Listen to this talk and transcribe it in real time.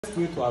best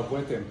way to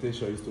avoid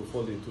temptation is to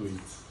fall into it.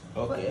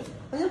 Okay.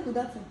 That's the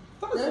best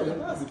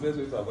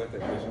way to avoid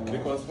temptation.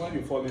 Because when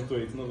you fall into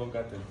it, it's no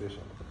longer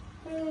temptation.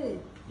 Hey.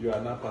 You are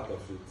not part of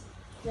it.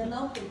 You are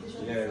now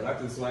temptation. Yeah, that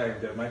is why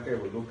the Michael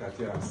will look at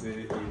you and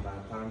say, in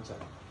a tancha.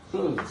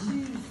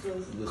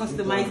 Jesus.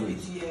 Customized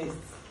BTS.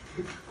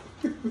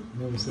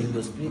 No, you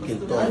speak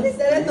in Only tongue.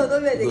 senator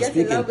don't know they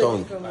speak get in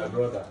tongue. My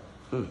brother.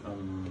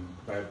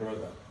 My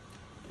brother.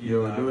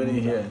 You were doing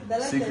it here.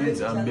 Secrets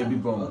and baby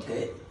bomb.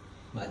 Okay.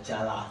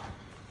 Machala.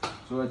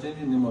 So we're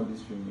changing the name of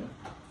this film, yeah?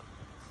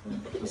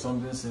 To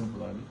something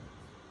simple, I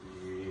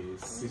mean.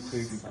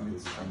 Secrets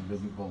and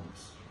baby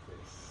bombs.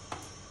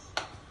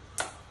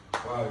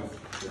 Wow.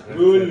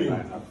 Really?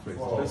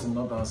 Let's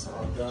not answer.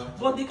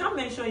 But they can't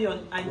mention your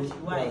ID.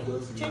 Why?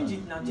 Change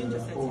it now. Change the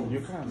settings. Oh,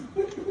 you can.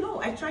 No,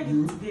 I tried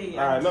it today.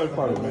 Not if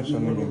I will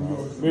mention it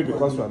now. Maybe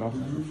because we are not.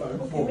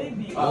 Okay,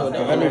 maybe.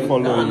 Let me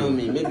follow you.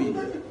 Maybe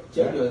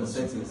check your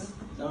settings.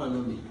 That one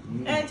know me.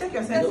 Check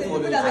your settings.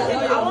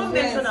 I won't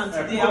mention them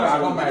today. I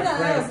want my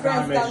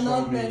friends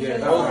cannot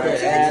mention.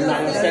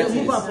 Okay.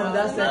 move up from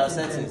that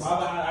settings.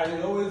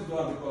 I always do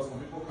that because some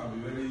people can be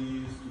very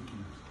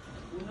stupid.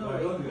 No,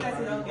 you guys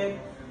don't get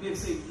babe,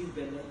 so you give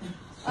Bennett.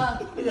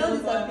 You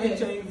don't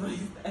mention you for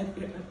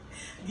Instagram.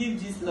 Give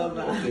this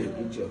lover. Okay,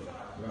 good job.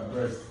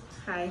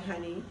 Hi,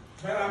 honey.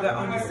 We're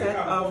on the set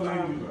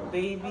of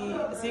Baby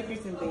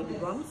Secrets and Baby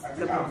Bombs,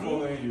 the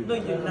movie. No,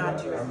 you're not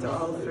director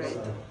Alfred.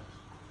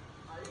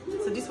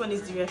 So this one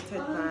is directed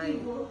by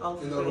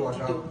Alfred Dido.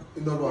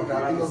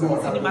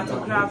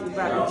 Cinematographed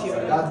by Richie.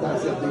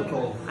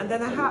 And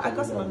then I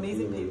got some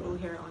amazing people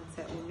here on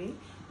set with me.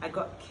 I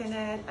got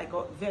Kenneth, I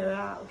got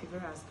Vera. Okay,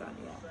 Vera's gone,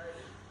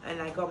 yeah.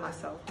 And I got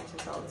myself, which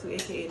is also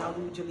aka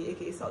Nollywood Julie,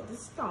 aka Salt the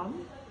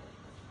Storm,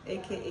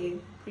 aka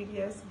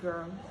Prettiest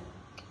Girl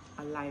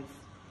Alive.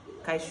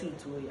 Kai shoot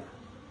to ya.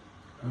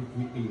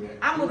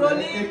 I'm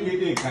rolling.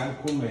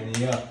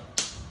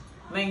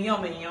 Menyo.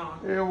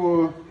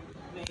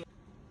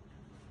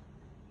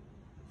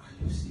 Are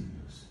you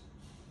serious?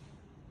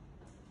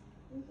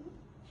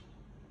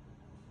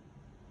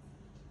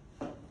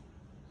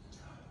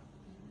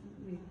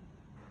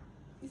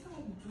 Is that how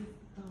you drove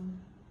down?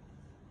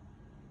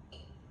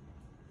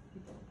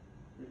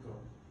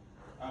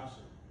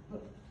 Action.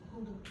 But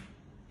hold on.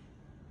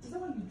 Is that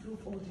why you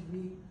drove all the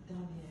way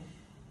down here?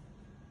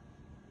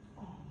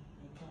 Oh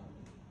my god.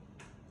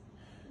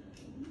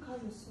 Look how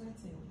you're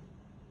sweating.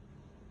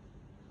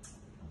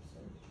 I'm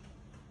sorry.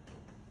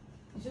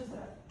 It's just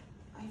that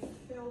I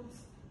felt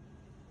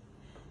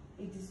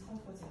a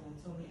discomfort in my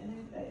tummy and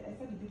I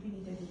felt the baby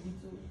needed a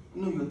little.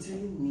 No, you're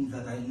telling me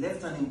that I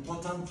left an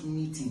important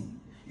meeting.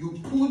 You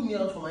pulled me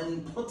out from an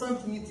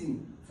important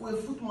meeting for a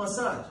foot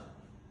massage.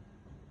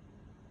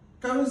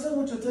 Karen, is that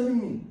what you're telling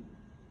me?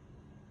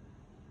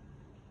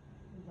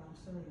 I'm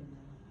sorry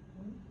now.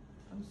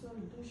 I'm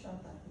sorry, don't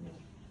shout at me.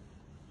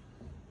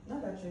 Now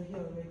that you're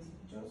here already,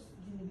 just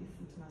give me the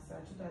foot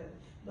massage so that it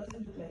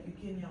doesn't look like you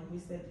came here and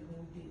wasted the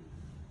whole day.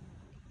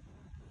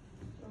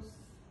 Just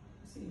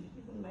see,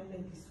 even my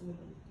leg is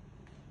swollen.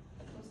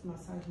 Just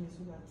massage me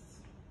so that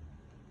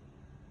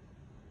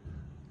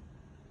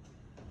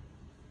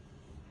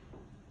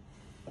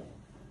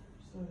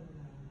sorry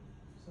now.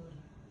 Sorry.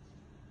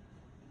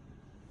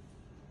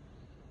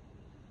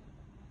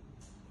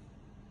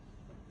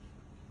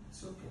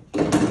 It's okay.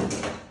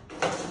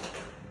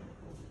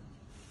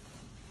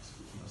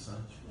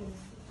 Massage. Yes,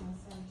 foot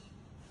massage.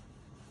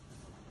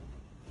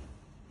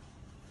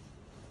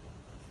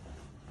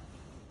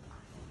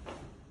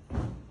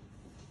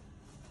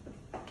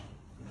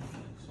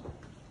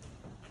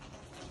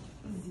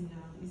 Easy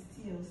now, it's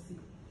TLC.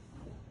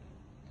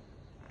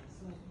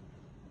 So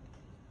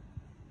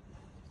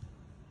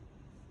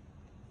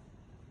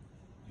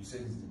You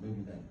said it's the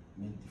baby that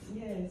made the food.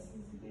 yes,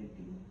 it's the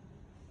baby.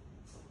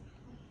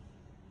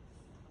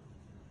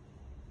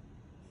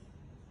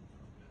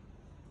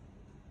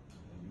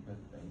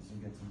 Is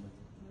it getting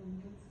better?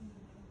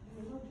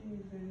 You're not doing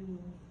it very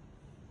well.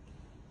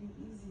 Be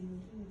easy,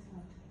 you're doing it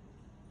hard.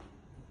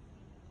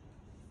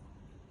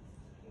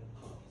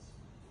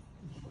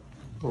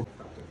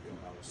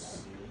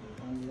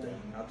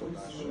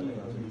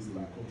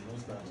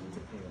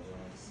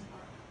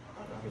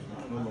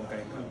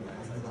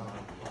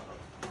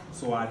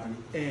 So at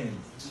the end,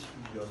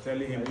 you're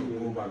telling him to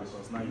go back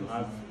because now you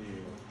have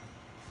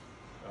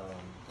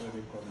what do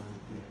you call it?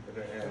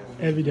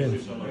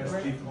 Evidence.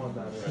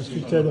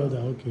 Restricted order,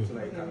 okay. So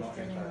that he cannot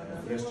enter.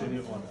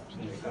 Restraining order. So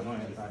he cannot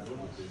enter.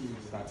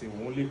 That he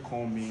will only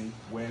come in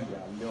when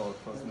there are law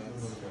enforcement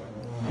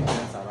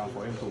agents around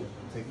for him to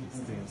take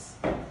his things.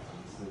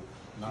 So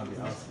now the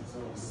house is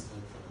yours.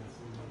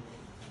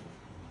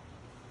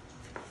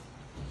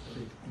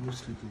 You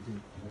sleep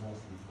again.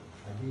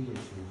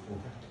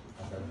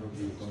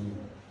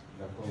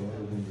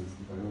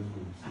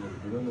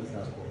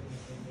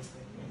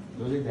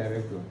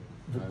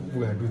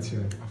 We are good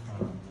here.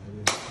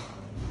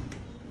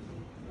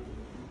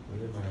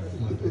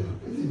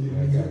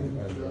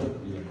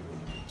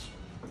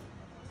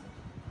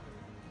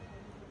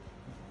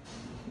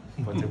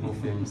 Portable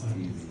films TV,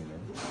 you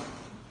know.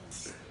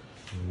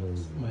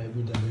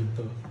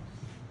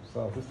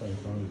 So first time you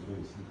found it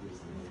very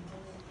serious.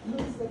 No,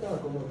 it's not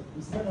that common.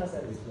 It's not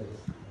outside this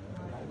place.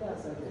 I go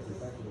outside this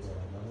exactly what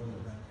I'm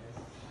doing.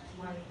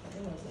 I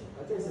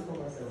tell you,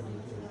 come outside the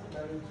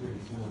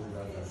place.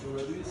 So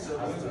we're doing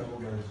 70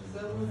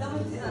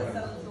 and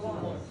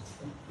 71.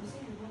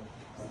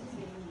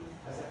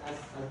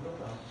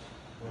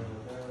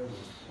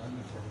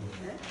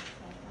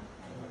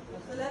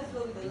 So let's go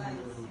with the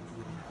lights.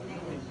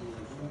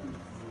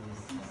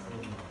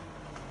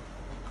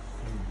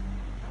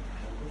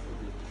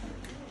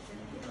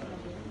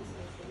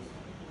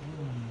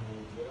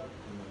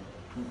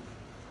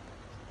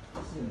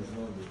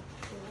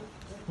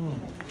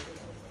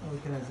 How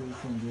can I say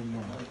something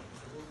more?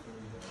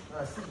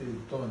 I see the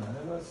turn. I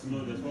never see. No,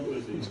 there's one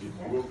place that it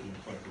broke in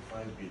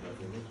 25 feet. I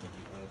think 25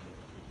 feet.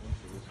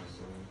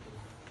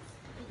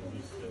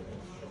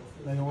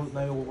 Now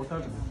you water.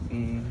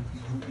 You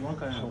want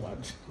kind of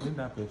what? Bring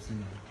that Pepsi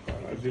now.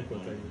 I did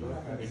what I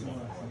carry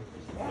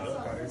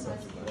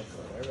something like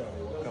that. I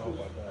walk out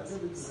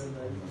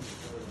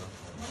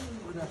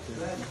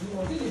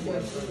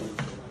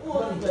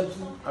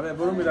I mean,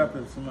 borrow me that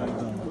Pepsi, my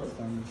gun.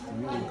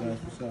 You guys,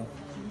 yourself.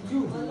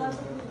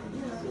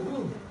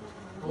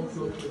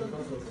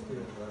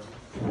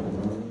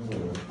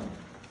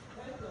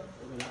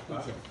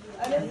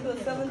 Let's go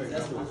 70.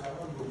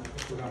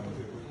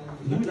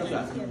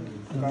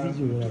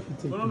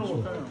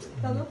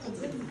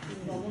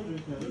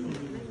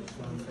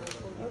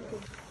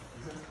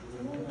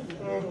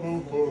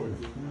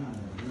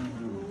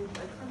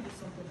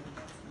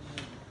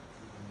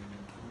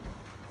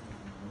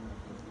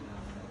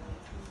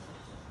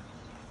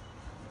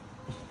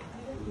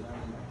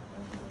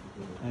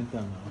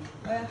 Enter now.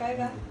 Alright,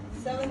 Kaiga,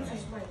 70.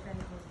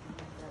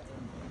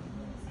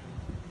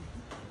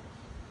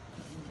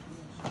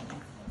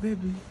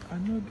 Baby, I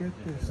no get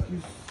the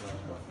excuse.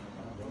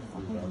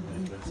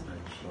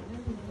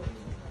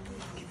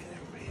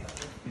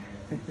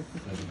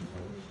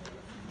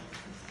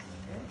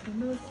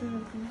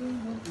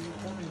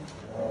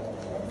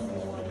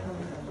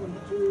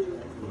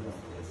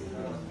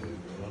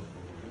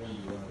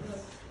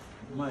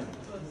 Mike,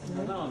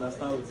 I don't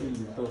understand what's in the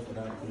top for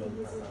that club.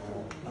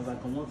 As I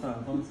come out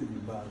and come to the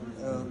bar,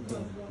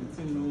 it's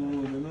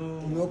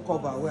no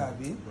cover where I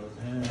be.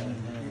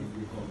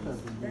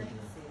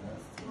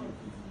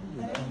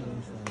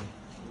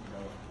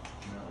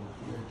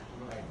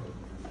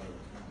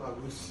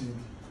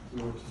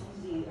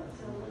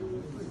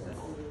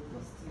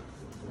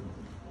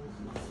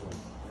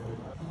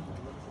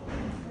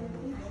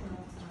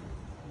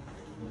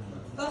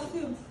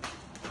 Costume.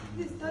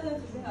 Please tell them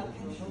to bring a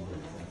pink shoe.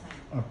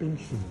 A pink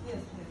shoe.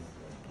 Yes, please.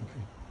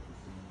 Okay.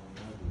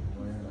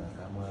 You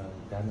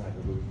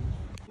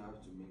have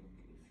to make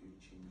a few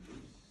changes.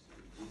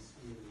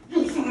 You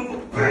son of a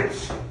bitch!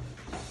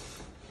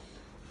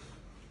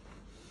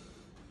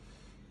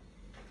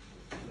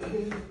 Are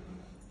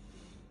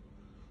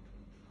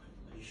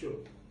you sure?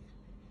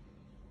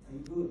 Are you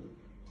good?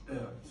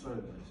 Sorry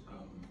guys.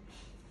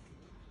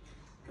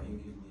 Can you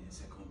give me a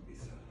second with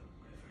my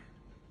friend?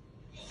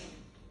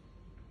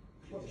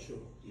 Are you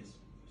sure? Yes.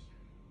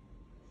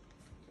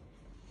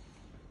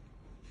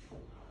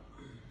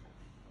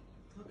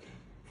 Okay.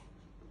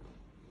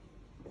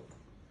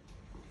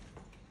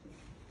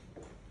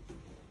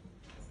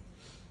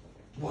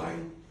 Why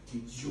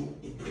did you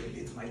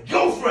impregnate my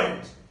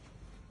girlfriend?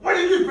 Why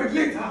did you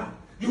impregnate her?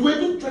 You were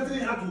even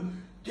threatening her to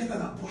get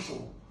an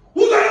abortion.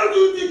 Who the hell do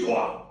you think you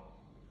are?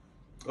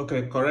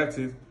 Okay, correct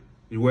it.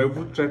 You were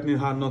even threatening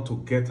her not to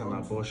get an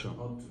abortion.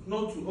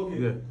 Not to, okay.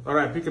 Yeah. All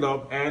right, pick it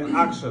up and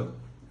action.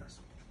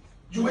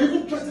 You were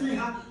even threatening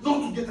her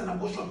not to get an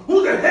abortion.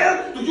 Who the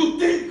hell do you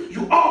think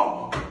you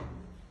are? How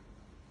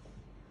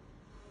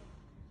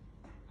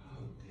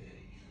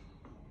dare you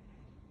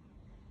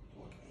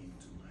walk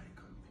into my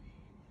company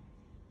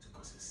to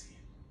cause a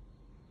scene?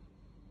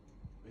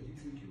 Where do you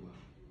think you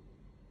are?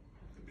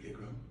 The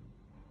playground?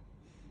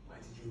 Why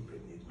did you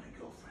impregnate my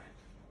girlfriend?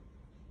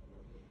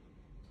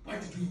 Why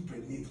did you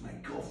impregnate my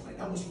girlfriend?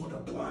 That was not the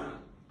plan.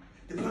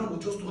 The plan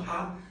was just to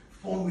have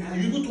fun with her.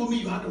 You even told me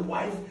you had a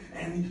wife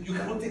and you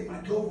cannot take my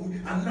girl from me,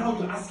 and now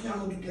you're asking her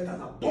not to get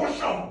an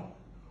abortion.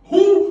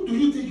 Who do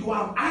you think you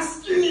are? I'm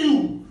asking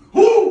you.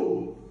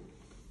 Who?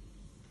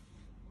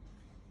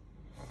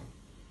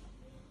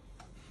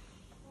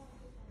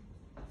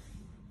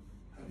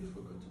 Have you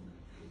forgotten?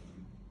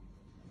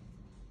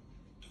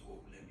 Oh,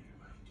 let me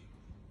remind you.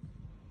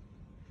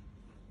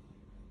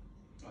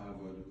 I have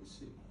already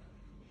said.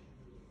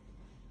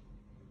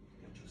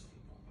 You're just a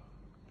pauper.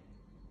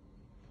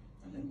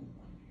 And let me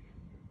warn you.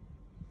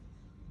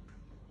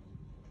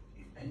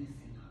 If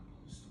anything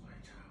happens to my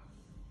child,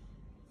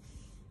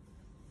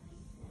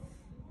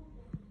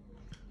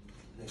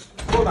 let's go.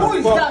 Who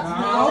is that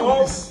now?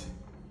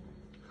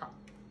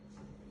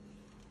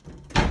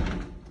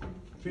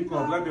 Pick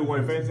up, let me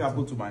warn if anything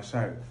happens to my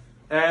child.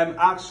 And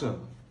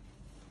action.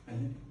 And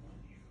let me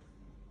warn you.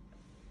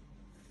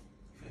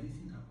 If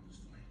anything happens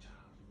to my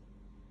child,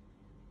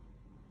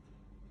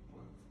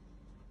 well,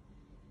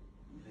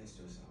 let's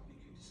just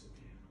make you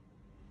disappear.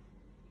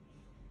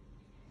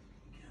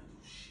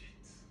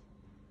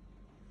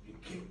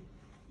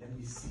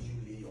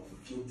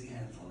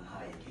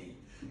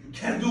 You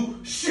can't do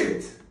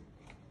shit!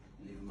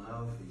 Leave my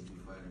office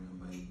before I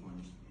remember you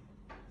punished me.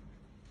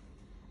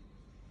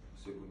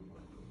 Say good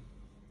morning,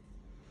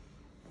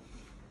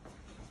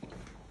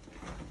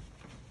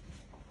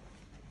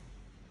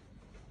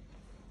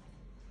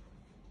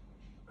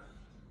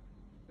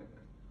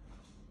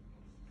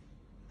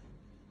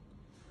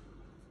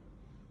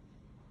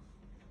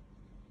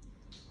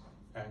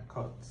 though. And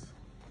cut.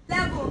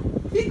 Level,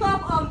 pick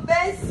up on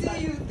Ben, see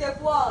you, take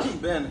one.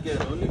 Ben,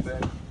 again, only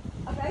Ben.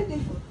 Okay, you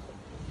think?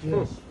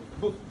 Yes.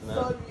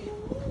 Sorry.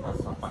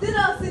 Sit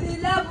down, sit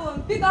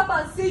 11, pick up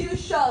and see you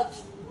short.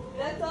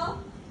 Letter?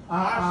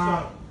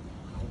 I'll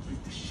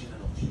beat the shit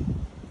out of you.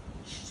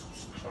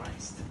 Jesus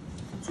Christ.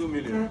 2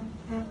 million.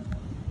 Are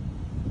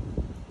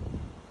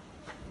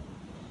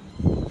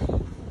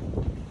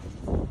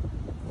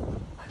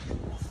you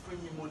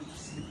offering me money to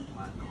sleep with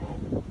my girl?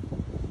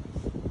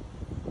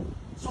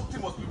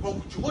 Something must be wrong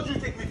with you. What do you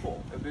take me for?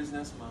 A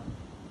businessman,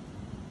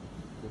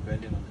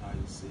 depending on how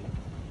you see it.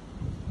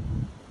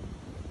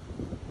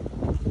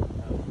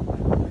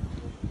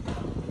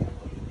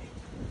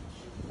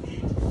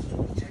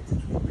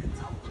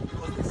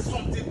 Because there's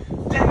something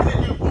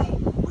definitely wrong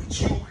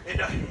with you in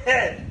the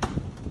head.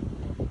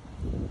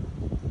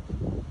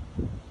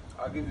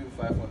 I'll give you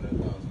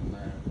 500,000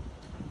 naira.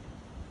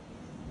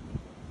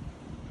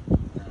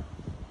 Now.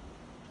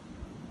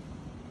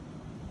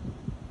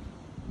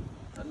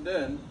 And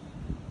then,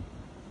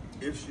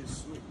 if she's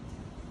sweet,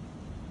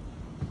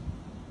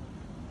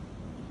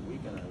 we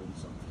can arrange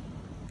something.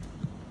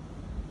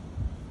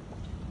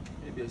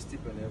 Maybe a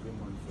stipend every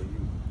month for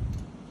you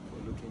for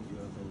looking the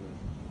other way.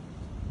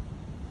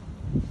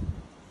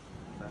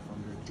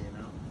 500K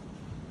now.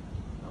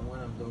 And when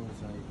I'm done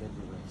with her, you get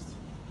the rest.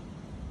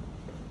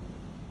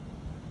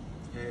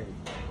 Hey,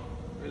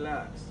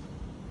 relax.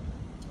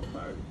 I'm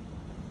married.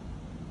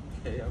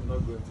 Hey, I'm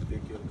not going to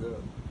take your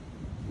girl.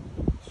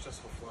 It's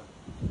just for fun.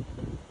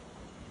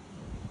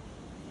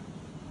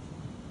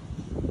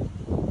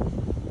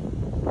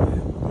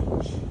 Very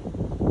rich.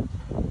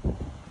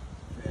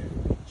 Very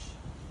rich.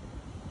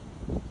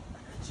 I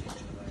can change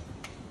your life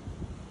in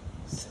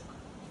a second.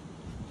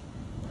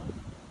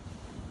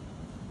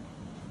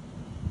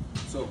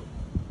 So,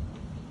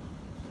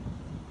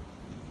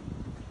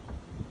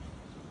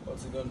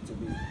 what's it going to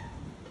be?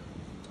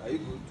 Are you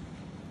good?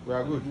 We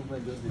are good.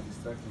 Movement just to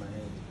distract my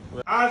head.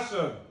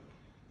 Action!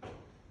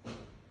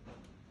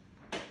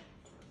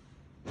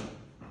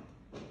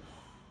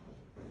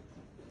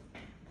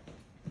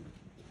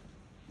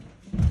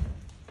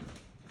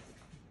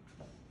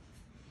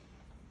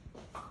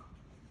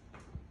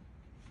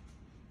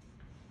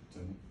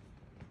 Tell me,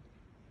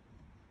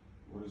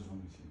 what is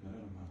wrong with you? You're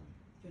not married.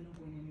 You're not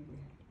going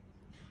anywhere.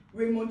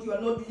 Raymond, you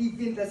are not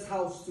leaving this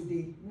house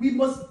today. We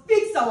must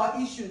fix our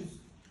issues.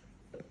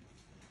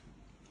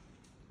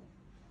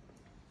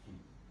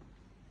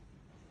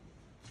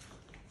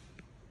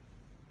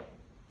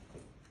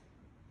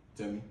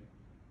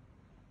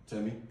 Tell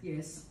me,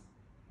 Yes.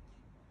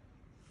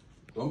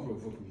 don't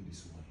provoke me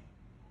this morning.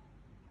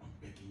 I'm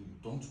begging you,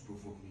 don't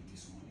provoke me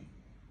this morning.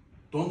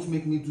 Don't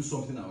make me do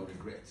something I'll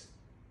regret.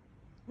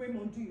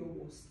 Raymond, do your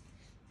worst.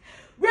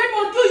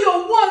 Raymond, do your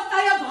worst.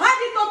 I have had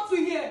it up to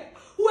here.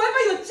 Whoever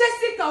you're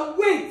chasing can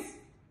wait.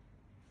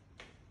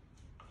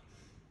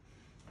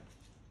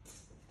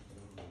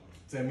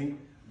 Tell me,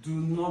 do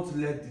not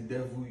let the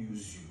devil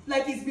use you.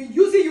 Like he's been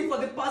using you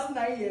for the past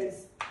 9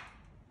 years.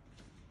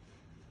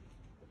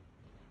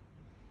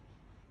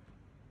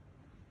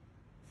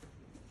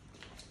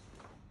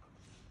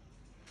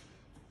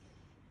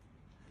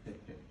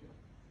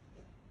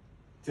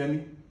 Tell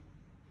me,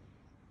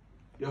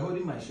 you're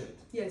holding my shirt.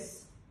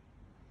 Yes.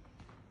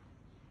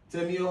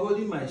 Tell me, you're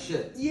holding my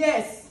shirt.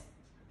 Yes.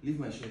 Leave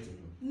my shirt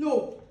alone.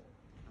 No.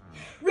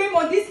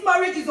 Raymond, this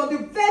marriage is on the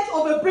verge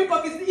of a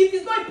breakup. If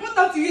it's not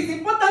important to you, it's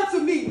important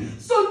to me.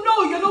 So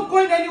no, you're not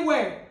going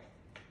anywhere.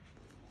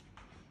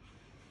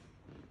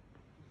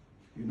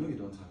 You know you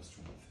don't have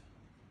strength.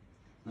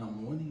 Now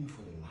I'm warning you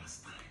for the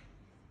last time.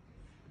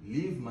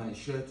 Leave my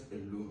shirt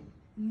alone.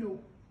 No.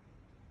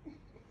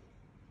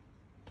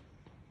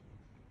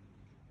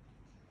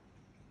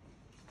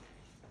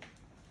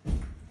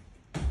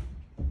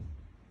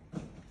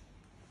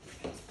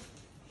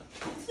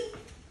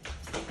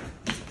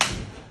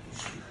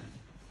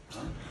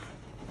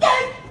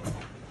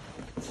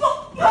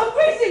 You're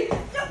crazy!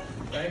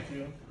 Thank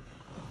you.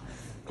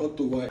 Cut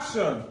to white.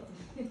 Action!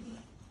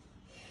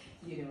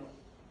 You know,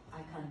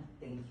 I can't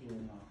thank you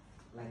enough.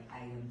 Like, I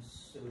am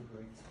so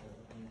grateful.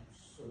 I am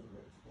so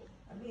grateful.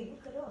 I mean,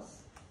 look at us.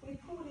 We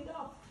pulled it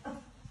off.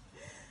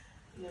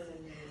 No.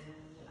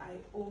 I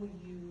owe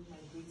you my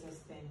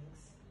greatest thanks.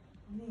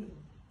 I mean,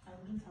 I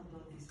wouldn't have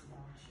done this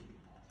without you.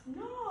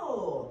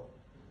 No!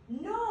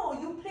 No,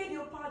 you played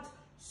your part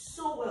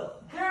so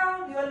well.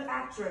 Girl, you're an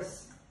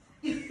actress.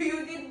 You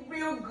did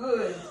real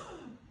good.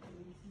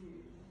 Thank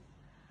you.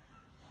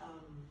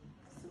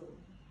 So,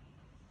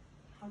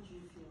 how do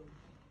you feel?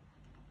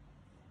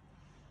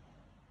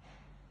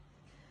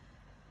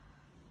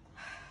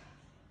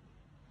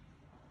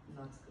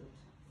 Not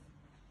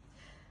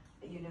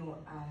good. You know,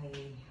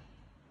 I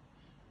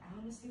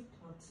honestly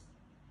thought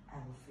I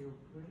would feel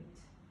great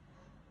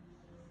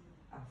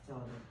after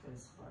all of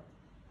this, but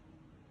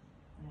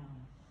no.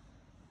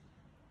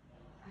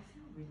 I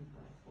feel really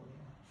bad for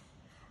you.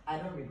 I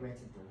don't regret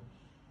it though.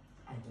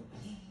 I don't.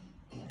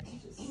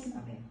 It's just,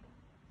 I mean,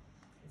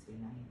 it's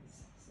been 9 years,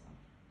 so.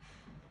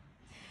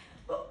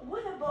 But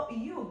what about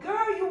you?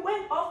 Girl, you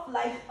went off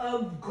like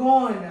a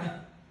gun.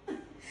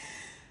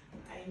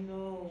 I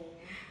know.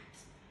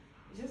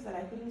 It's just that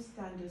I couldn't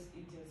stand those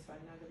idiots for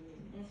another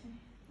minute.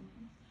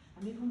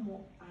 I'm even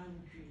more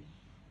angry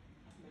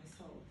at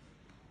myself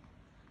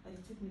that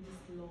it took me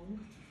this long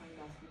to find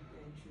out who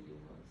Ben truly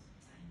was.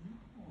 I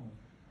know.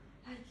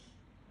 Like,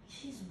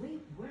 he's way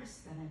worse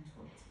than I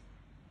thought.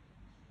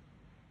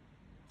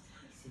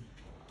 Crazy.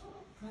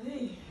 But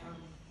hey,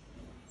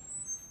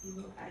 you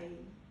know, I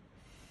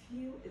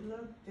feel a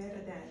lot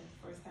better than the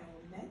first time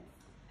we met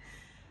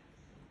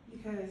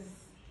because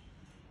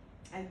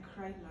I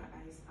cried my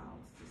eyes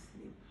out to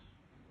sleep.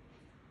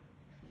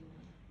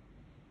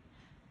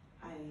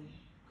 I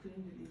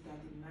couldn't believe that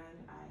the man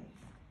I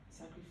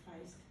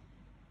sacrificed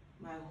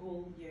my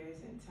whole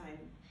years and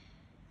time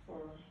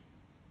for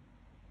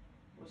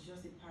was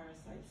just a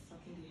parasite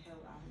sucking the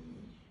hell out of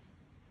me.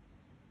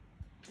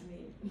 I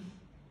mean,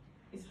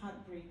 it's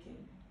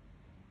heartbreaking.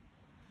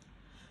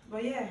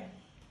 But yeah,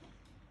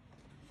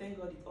 thank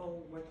God it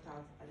all worked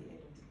out at the end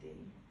of the day.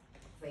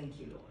 Thank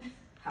you, Lord.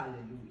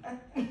 Hallelujah.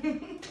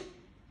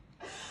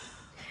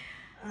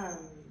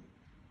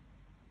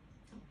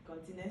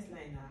 Continue next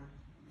line now.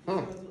 I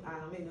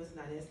mean, next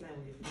line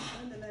with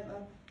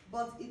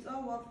But it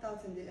all worked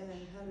out in the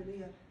end.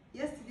 Hallelujah.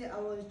 Yesterday I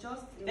was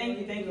just. Thank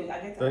you. I get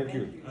that. Thank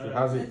you. She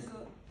has it. Let's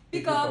go.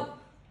 Pick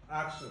up.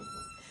 Action.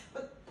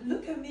 But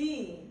look at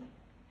me.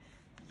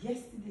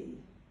 Yesterday,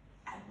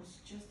 I was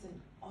just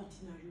an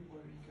ordinary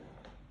worry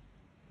girl.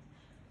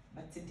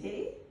 But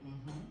today,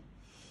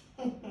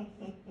 I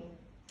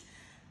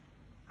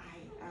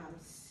am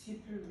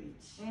super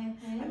rich.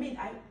 I mean,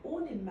 I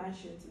own a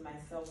mansion to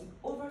myself with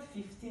over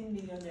 15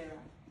 million naira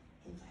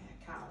in my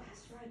account.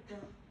 That's right,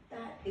 girl.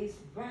 That is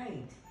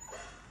right.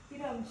 You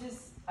know,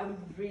 I'm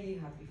really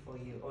happy for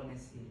you,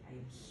 honestly. I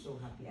am so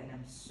happy and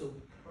I'm so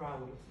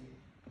proud of you.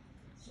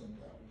 So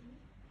proud of you.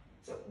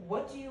 So,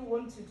 what do you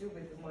want to do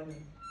with the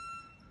money?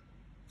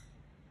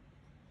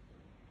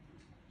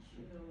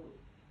 You know,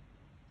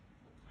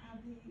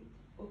 probably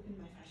open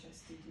my fashion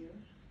studio.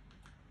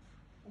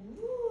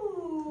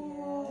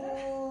 Ooh,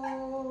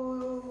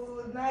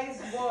 nice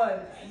one.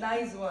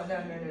 Nice one.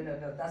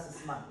 No. That's a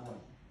smart one.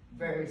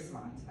 Very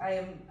smart.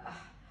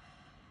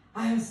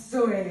 I am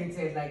so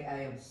elated. Like,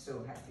 I am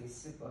so happy,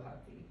 super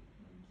happy.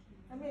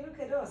 I mean, look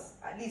at us.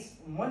 At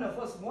least one of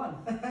us won.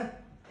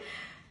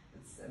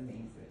 It's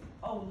amazing.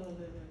 Oh, no.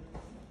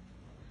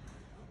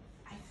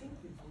 I think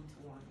we both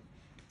won.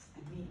 I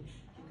mean,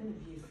 you're going to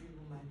be a free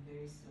woman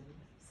very soon.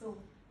 So,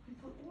 we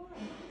both won.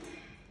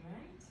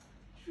 Right?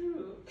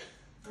 True.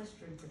 Let's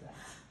drink to that.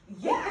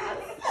 Yes!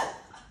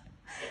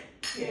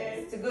 Yes.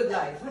 It's a good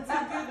life. It's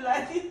a good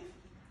life.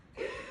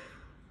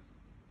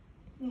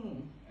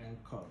 And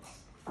cuts.